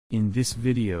In this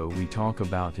video we talk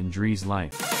about Indri's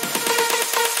life.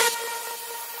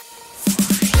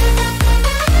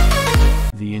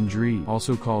 The Indri,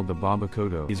 also called the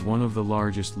Babakoto, is one of the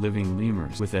largest living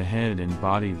lemurs, with a head and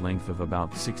body length of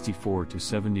about 64 to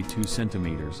 72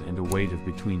 centimeters and a weight of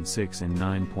between 6 and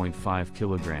 9.5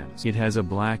 kilograms. It has a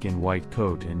black and white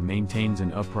coat and maintains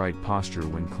an upright posture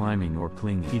when climbing or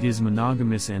clinging. It is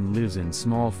monogamous and lives in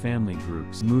small family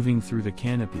groups, moving through the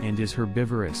canopy, and is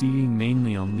herbivorous, eating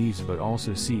mainly on leaves but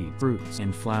also seeds, fruits,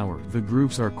 and flowers. The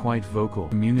groups are quite vocal,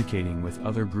 communicating with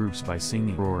other groups by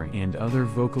singing, roaring, and other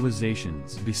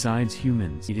vocalizations. Besides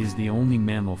humans, it is the only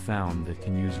mammal found that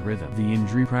can use rhythm. The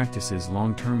Indri practices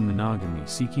long-term monogamy,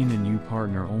 seeking a new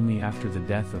partner only after the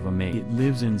death of a mate. It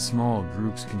lives in small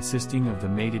groups consisting of the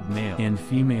mated male and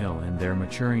female and their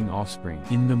maturing offspring.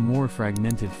 In the more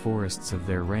fragmented forests of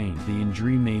their range, the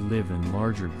Indri may live in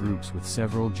larger groups with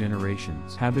several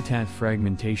generations. Habitat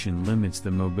fragmentation limits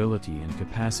the mobility and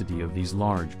capacity of these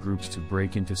large groups to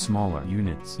break into smaller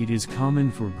units. It is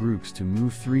common for groups to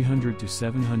move 300 to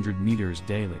 700 meters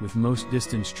daily, with most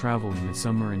distance traveled in the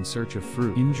summer in search of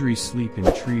fruit. Indri sleep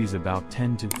in trees about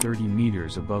 10 to 30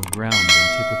 meters above ground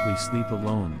and typically sleep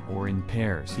alone or in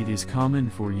pairs. It is common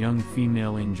for young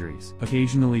female Indris,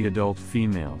 occasionally adult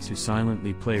females, to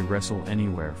silently play wrestle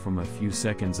anywhere from a few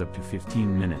seconds up to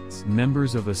 15 minutes.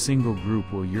 Members of a single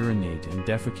group will urinate and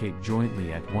defecate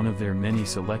jointly at one of their many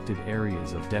selected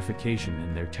areas of defecation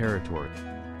in their territory.